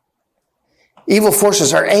 Evil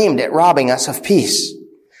forces are aimed at robbing us of peace.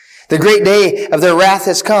 The great day of their wrath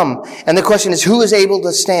has come, and the question is, who is able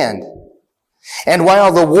to stand? And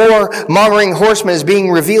while the war-mongering horseman is being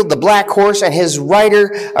revealed, the black horse and his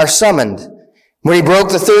rider are summoned. When he broke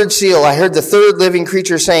the third seal, I heard the third living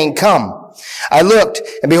creature saying, "Come." I looked,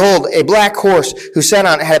 and behold, a black horse who sat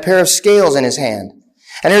on it had a pair of scales in his hand.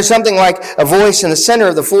 And I heard something like a voice in the center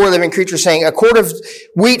of the four living creatures saying, "A quart of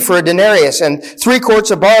wheat for a denarius, and 3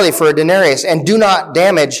 quarts of barley for a denarius, and do not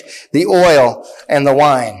damage the oil and the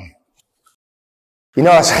wine." You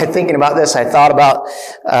know, as I was thinking about this, I thought about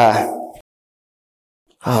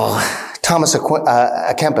Thomas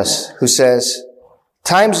à Kempis, who says,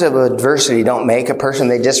 "Times of adversity don't make a person,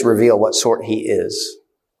 they just reveal what sort he is."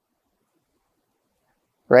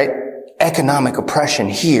 Right? Economic oppression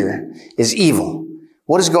here is evil.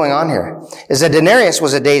 What is going on here? Is a denarius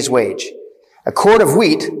was a day's wage. A quart of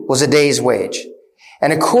wheat was a day's wage.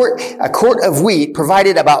 And a quart of wheat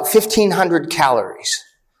provided about 1,500 calories.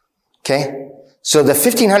 Okay? So the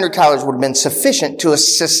 1,500 calories would have been sufficient to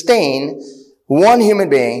sustain one human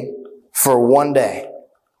being for one day.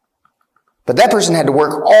 But that person had to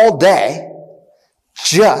work all day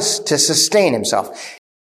just to sustain himself.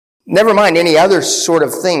 Never mind any other sort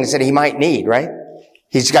of things that he might need, right?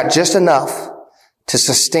 He's got just enough to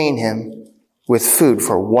sustain him with food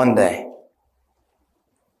for one day.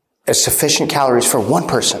 It's sufficient calories for one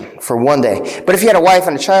person for one day. But if you had a wife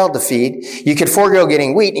and a child to feed, you could forego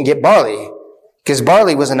getting wheat and get barley, because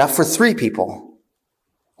barley was enough for 3 people,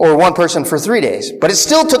 or one person for 3 days. But it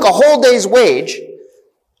still took a whole day's wage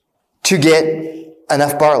to get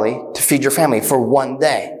enough barley to feed your family for one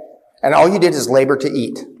day. And all you did is labor to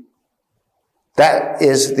eat. That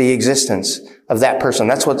is the existence of that person.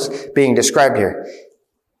 That's what's being described here.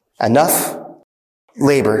 Enough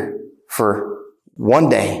labor for one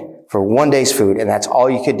day, for one day's food, and that's all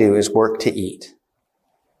you could do is work to eat.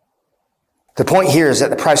 The point here is that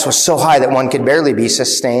the price was so high that one could barely be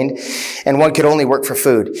sustained, and one could only work for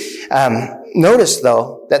food. notice,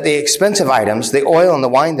 though, that the expensive items, the oil and the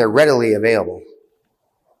wine, they're readily available.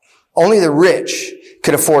 Only the rich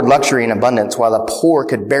could afford luxury and abundance, while the poor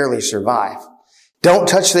could barely survive. Don't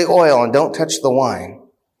touch the oil and don't touch the wine.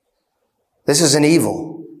 This is an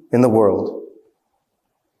evil in the world.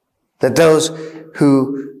 That those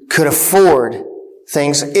who could afford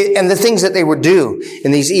things, and the things that they would do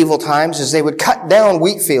in these evil times is they would cut down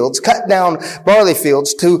wheat fields, cut down barley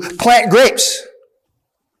fields to plant grapes,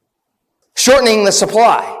 shortening the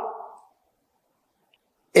supply.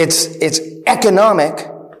 It's economic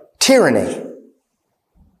tyranny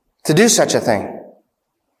to do such a thing.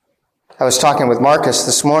 I was talking with Marcus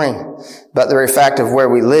this morning about the very fact of where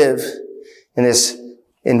we live in this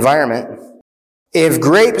environment. If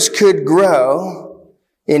grapes could grow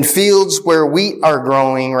in fields where wheat are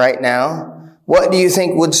growing right now, what do you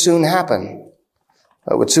think would soon happen?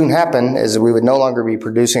 What would soon happen is we would no longer be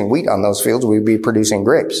producing wheat on those fields. We'd be producing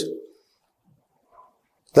grapes.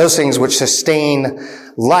 Those things which sustain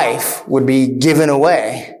life would be given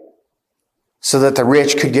away so that the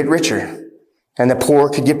rich could get richer and the poor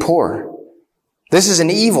could get poorer. This is an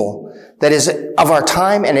evil that is of our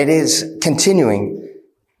time, and it is continuing.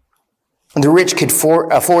 And the rich could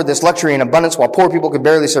afford this luxury and abundance while poor people could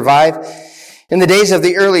barely survive. In the days of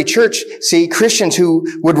the early church, see, Christians who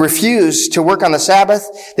would refuse to work on the Sabbath,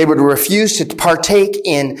 they would refuse to partake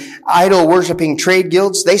in idol-worshiping trade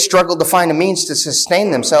guilds. They struggled to find a means to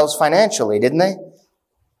sustain themselves financially, didn't they?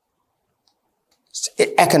 It's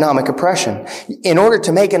economic oppression. In order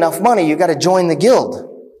to make enough money, you've got to join the guild.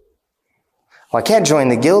 Well, I can't join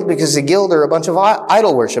the guild because the guild are a bunch of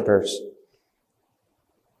idol worshipers.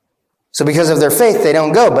 So because of their faith, they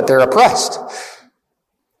don't go, but they're oppressed.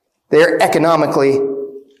 They're economically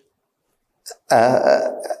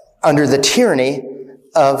under the tyranny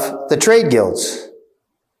of the trade guilds.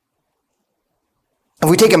 If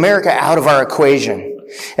we take America out of our equation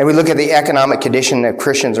and we look at the economic condition of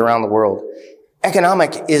Christians around the world,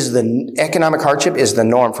 economic hardship is the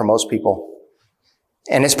norm for most people.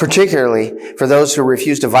 And it's particularly for those who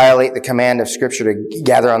refuse to violate the command of Scripture to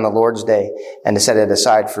gather on the Lord's Day and to set it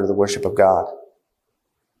aside for the worship of God.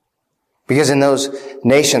 Because in those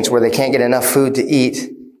nations where they can't get enough food to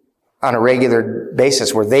eat on a regular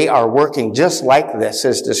basis, where they are working just like this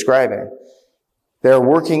is describing, they're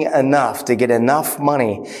working enough to get enough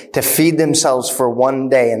money to feed themselves for one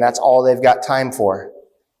day, and that's all they've got time for.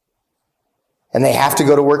 And they have to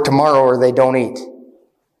go to work tomorrow or they don't eat.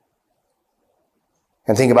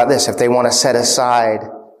 And think about this, if they want to set aside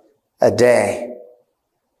a day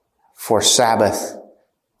for Sabbath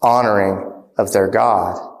honoring of their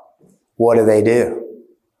God, what do?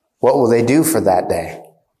 What will they do for that day?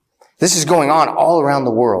 This is going on all around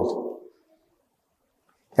the world.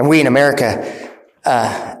 And we in America,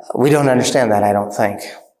 we don't understand that, I don't think.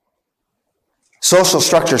 Social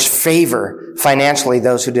structures favor financially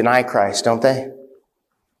those who deny Christ, don't they?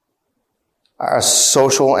 Our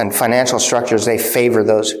social and financial structures, they favor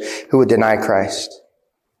those who would deny Christ.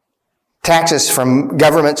 Taxes from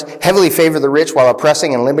governments heavily favor the rich while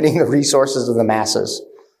oppressing and limiting the resources of the masses.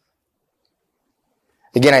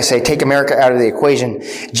 Again, I say, take America out of the equation.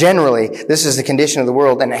 Generally, this is the condition of the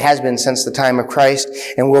world, and it has been since the time of Christ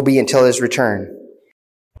and will be until His return.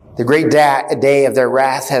 The great day of their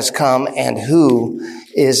wrath has come, and who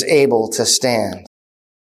is able to stand?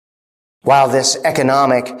 While this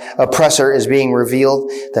economic oppressor is being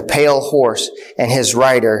revealed, the pale horse and his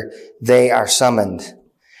rider, they are summoned.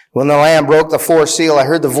 When the Lamb broke the fourth seal, I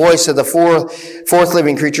heard the voice of the fourth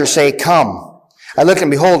living creature say, "Come." I looked,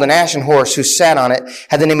 and behold, an ashen horse who sat on it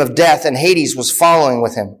had the name of Death, and Hades was following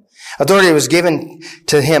with him. Authority was given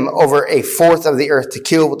to him over a fourth of the earth to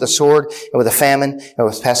kill with the sword and with a famine and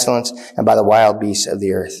with pestilence and by the wild beasts of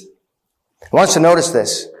the earth. I want us to notice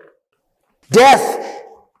this. Death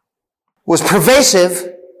was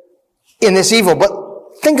pervasive in this evil, but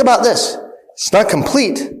think about this. It's not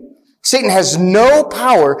complete. Satan has no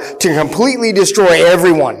power to completely destroy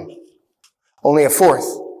everyone. Only a fourth.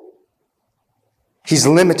 He's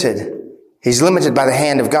limited. He's limited by the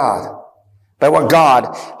hand of God. By what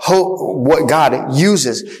God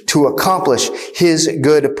uses to accomplish His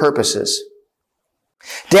good purposes.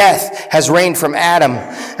 Death has reigned from Adam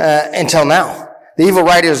until now. The evil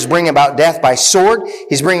rider is bringing about death by sword.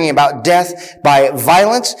 He's bringing about death by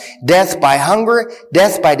violence, death by hunger,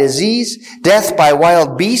 death by disease, death by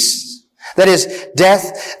wild beasts. That is,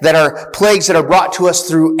 death that are plagues that are brought to us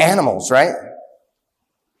through animals, right?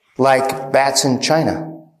 Like bats in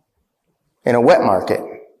China, in a wet market.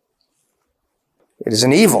 It is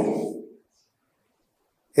an evil.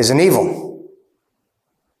 It is an evil.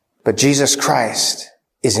 But Jesus Christ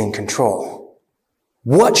is in control.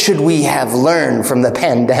 What should we have learned from the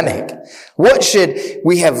pandemic? What should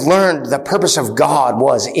we have learned the purpose of God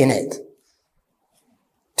was in it?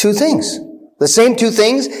 Two things. The same two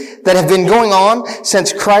things that have been going on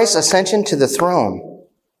since Christ's ascension to the throne.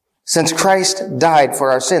 Since Christ died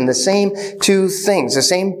for our sin. The same two things. The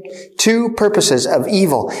same two purposes of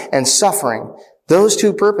evil and suffering. Those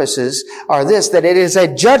two purposes are this, that it is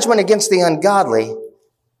a judgment against the ungodly,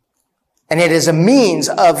 and it is a means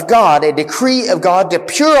of God, a decree of God to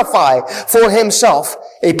purify for himself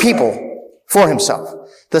a people for himself.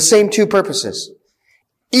 The same two purposes.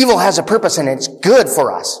 Evil has a purpose and it's good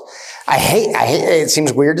for us. I hate, it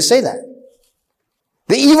seems weird to say that.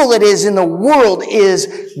 The evil that is in the world is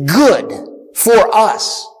good for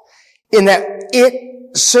us in that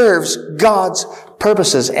it serves God's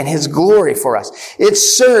purposes and his glory for us. It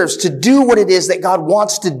serves to do what it is that God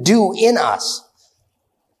wants to do in us.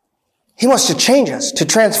 He wants to change us, to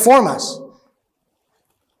transform us,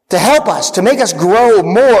 to help us, to make us grow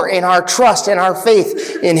more in our trust and our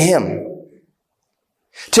faith in him,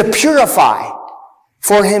 to purify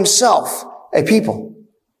for himself a people.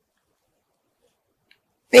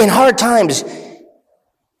 In hard times,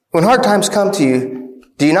 when hard times come to you,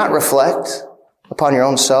 do you not reflect upon your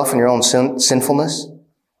own self and your own sinfulness?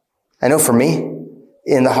 I know for me,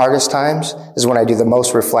 in the hardest times is when I do the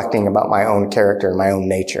most reflecting about my own character and my own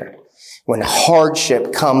nature. When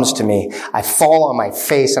hardship comes to me, I fall on my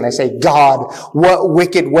face and I say, God, what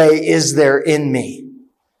wicked way is there in me?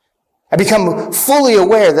 I become fully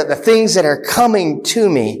aware that the things that are coming to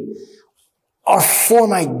me are for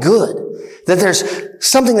my good. That there's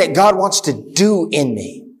something that God wants to do in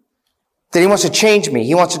me. That he wants to change me.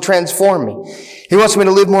 He wants to transform me. He wants me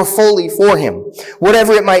to live more fully for him.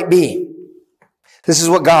 Whatever it might be. This is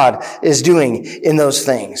what God is doing in those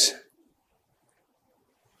things.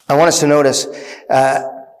 I want us to notice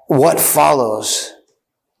what follows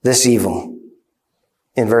this evil.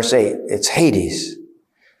 In verse 8, it's Hades.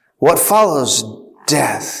 What follows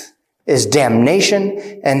death is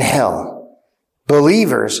damnation and hell.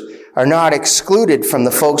 Believers are not excluded from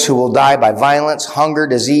the folks who will die by violence, hunger,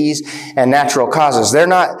 disease, and natural causes. They're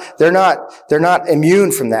not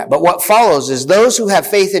immune from that. But what follows is those who have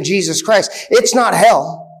faith in Jesus Christ. It's not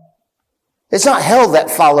hell. It's not hell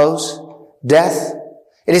that follows death.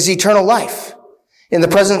 It is eternal life in the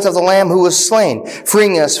presence of the Lamb who was slain,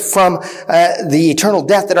 freeing us from the eternal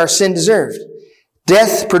death that our sin deserved.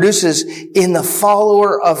 Death produces in the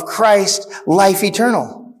follower of Christ life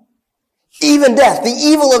eternal. Even death, the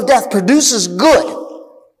evil of death produces good.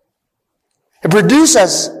 It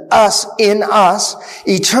produces in us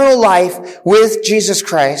eternal life with Jesus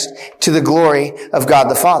Christ to the glory of God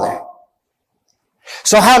the Father.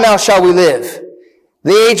 So how now shall we live?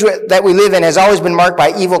 The age that we live in has always been marked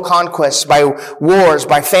by evil conquests, by wars,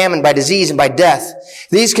 by famine, by disease, and by death.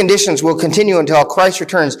 These conditions will continue until Christ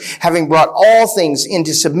returns, having brought all things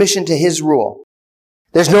into submission to his rule.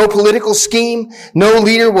 There's no political scheme. No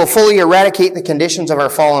leader will fully eradicate the conditions of our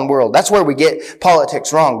fallen world. That's where we get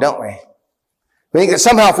politics wrong, don't we? We think that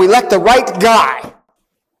somehow if we elect the right guy,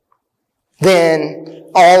 then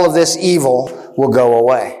all of this evil will go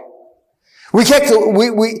away.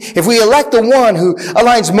 If we elect the one who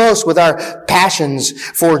aligns most with our passions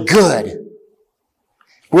for good,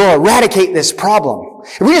 we'll eradicate this problem.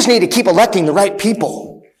 We just need to keep electing the right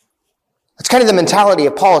people. That's kind of the mentality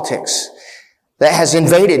of politics that has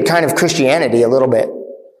invaded kind of Christianity a little bit.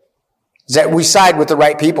 Is that we side with the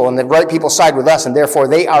right people and the right people side with us, and therefore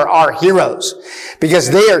they are our heroes because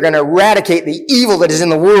they are going to eradicate the evil that is in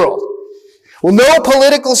the world. Well, no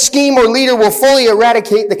political scheme or leader will fully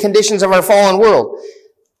eradicate the conditions of our fallen world.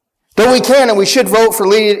 Though we can and we should vote for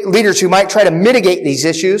leaders who might try to mitigate these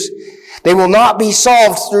issues, they will not be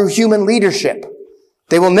solved through human leadership.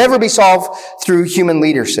 They will never be solved through human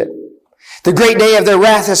leadership. The great day of their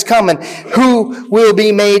wrath has come, and who will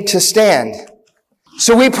be made to stand?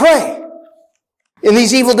 So we pray. In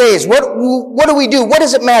these evil days, what do we do? What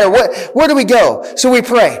does it matter? Where do we go? So we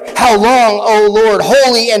pray. How long, O Lord,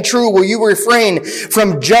 holy and true, will you refrain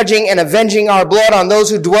from judging and avenging our blood on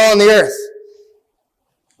those who dwell on the earth?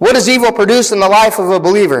 What does evil produce in the life of a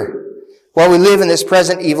believer while we live in this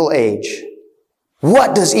present evil age?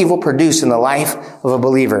 What does evil produce in the life of a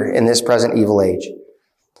believer in this present evil age?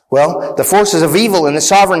 Well, the forces of evil in the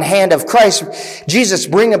sovereign hand of Christ, Jesus,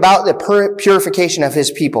 bring about the purification of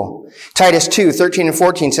his people. Titus 2:13 and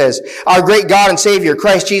 14 says, Our great God and Savior,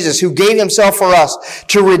 Christ Jesus, who gave himself for us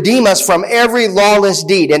to redeem us from every lawless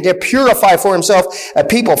deed and to purify for himself a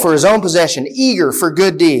people for his own possession, eager for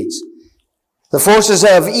good deeds. The forces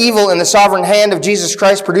of evil in the sovereign hand of Jesus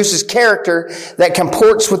Christ produces character that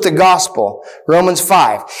comports with the gospel. Romans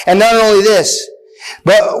 5. And not only this,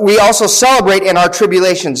 But we also celebrate in our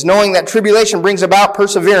tribulations, knowing that tribulation brings about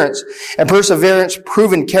perseverance, and perseverance,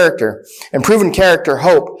 proven character, and proven character,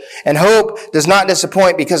 hope. And hope does not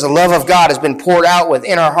disappoint because the love of God has been poured out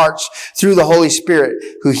within our hearts through the Holy Spirit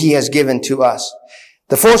who he has given to us.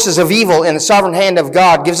 The forces of evil in the sovereign hand of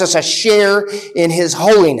God gives us a share in his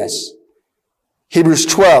holiness. Hebrews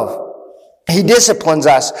 12. He disciplines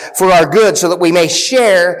us for our good so that we may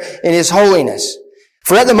share in his holiness.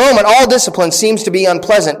 For at the moment, all discipline seems to be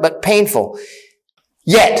unpleasant but painful.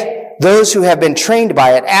 Yet, those who have been trained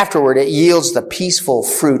by it, afterward it yields the peaceful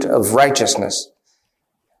fruit of righteousness.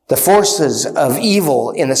 The forces of evil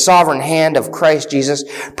in the sovereign hand of Christ Jesus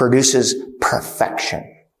produces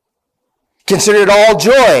perfection. Consider it all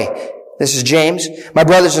joy. This is James. My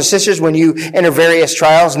brothers and sisters, when you enter various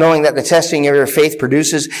trials, knowing that the testing of your faith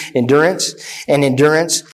produces endurance, and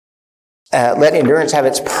let endurance have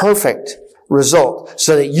its perfect result,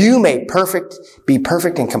 so that you may be perfect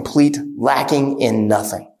and complete, lacking in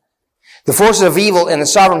nothing. The forces of evil in the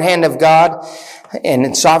sovereign hand of God and in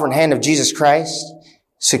the sovereign hand of Jesus Christ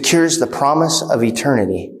secures the promise of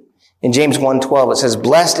eternity. In James 1:12, it says,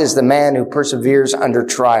 "Blessed is the man who perseveres under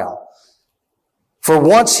trial. For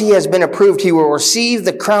once he has been approved, he will receive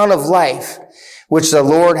the crown of life, which the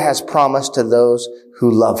Lord has promised to those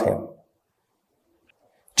who love him."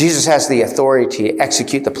 Jesus has the authority to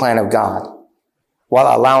execute the plan of God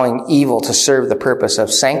while allowing evil to serve the purpose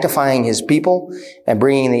of sanctifying his people and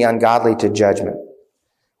bringing the ungodly to judgment.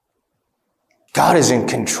 God is in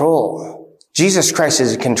control. Jesus Christ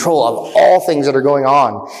is in control of all things that are going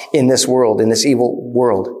on in this world, in this evil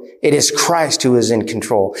world. It is Christ who is in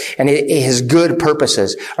control, and his good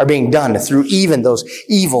purposes are being done through even those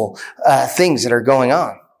evil things that are going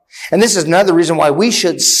on. And this is another reason why we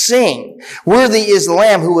should sing. Worthy is the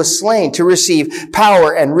Lamb who was slain to receive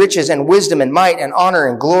power and riches and wisdom and might and honor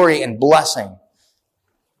and glory and blessing.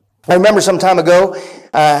 I remember some time ago,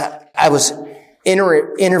 I was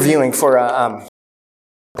interviewing for a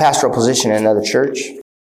pastoral position in another church.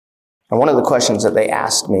 And one of the questions that they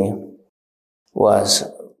asked me was,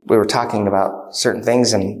 we were talking about certain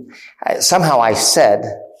things, and somehow I said,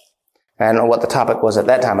 I don't know what the topic was at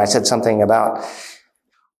that time, I said something about,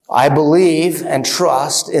 I believe and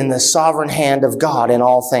trust in the sovereign hand of God in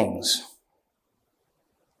all things.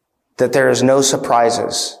 That there is no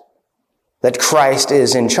surprises. That Christ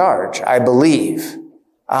is in charge. I believe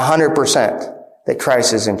 100% that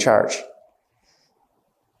Christ is in charge.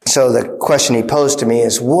 So the question he posed to me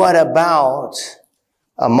is, what about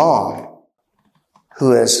a mom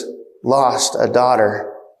who has lost a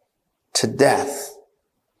daughter to death?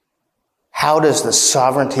 How does the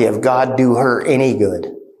sovereignty of God do her any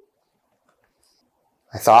good?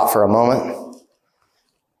 I thought for a moment.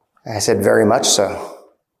 I said, very much so.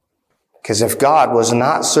 Because if God was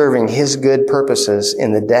not serving his good purposes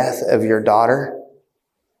in the death of your daughter,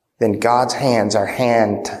 then God's hands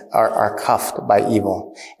are cuffed by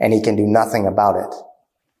evil, and he can do nothing about it.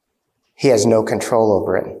 He has no control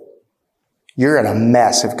over it. You're in a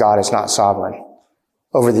mess if God is not sovereign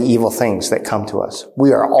over the evil things that come to us.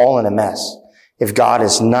 We are all in a mess if God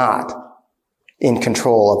is not in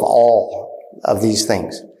control of all of these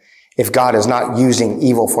things. If God is not using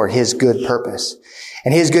evil for his good purpose.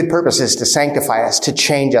 And his good purpose is to sanctify us, to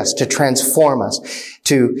change us, to transform us,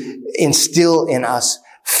 to instill in us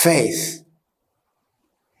faith.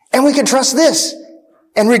 And we can trust this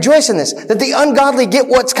and rejoice in this, that the ungodly get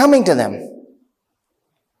what's coming to them.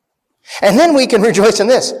 And then we can rejoice in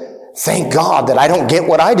this. Thank God that I don't get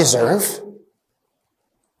what I deserve.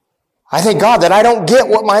 I thank God that I don't get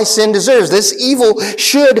what my sin deserves. This evil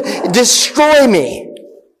should destroy me.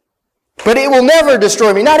 But it will never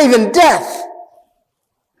destroy me, not even death.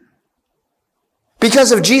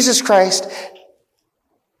 Because of Jesus Christ,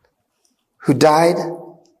 who died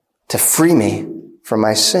to free me from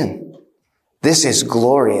my sin. This is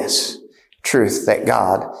glorious truth that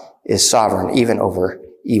God is sovereign even over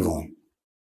evil.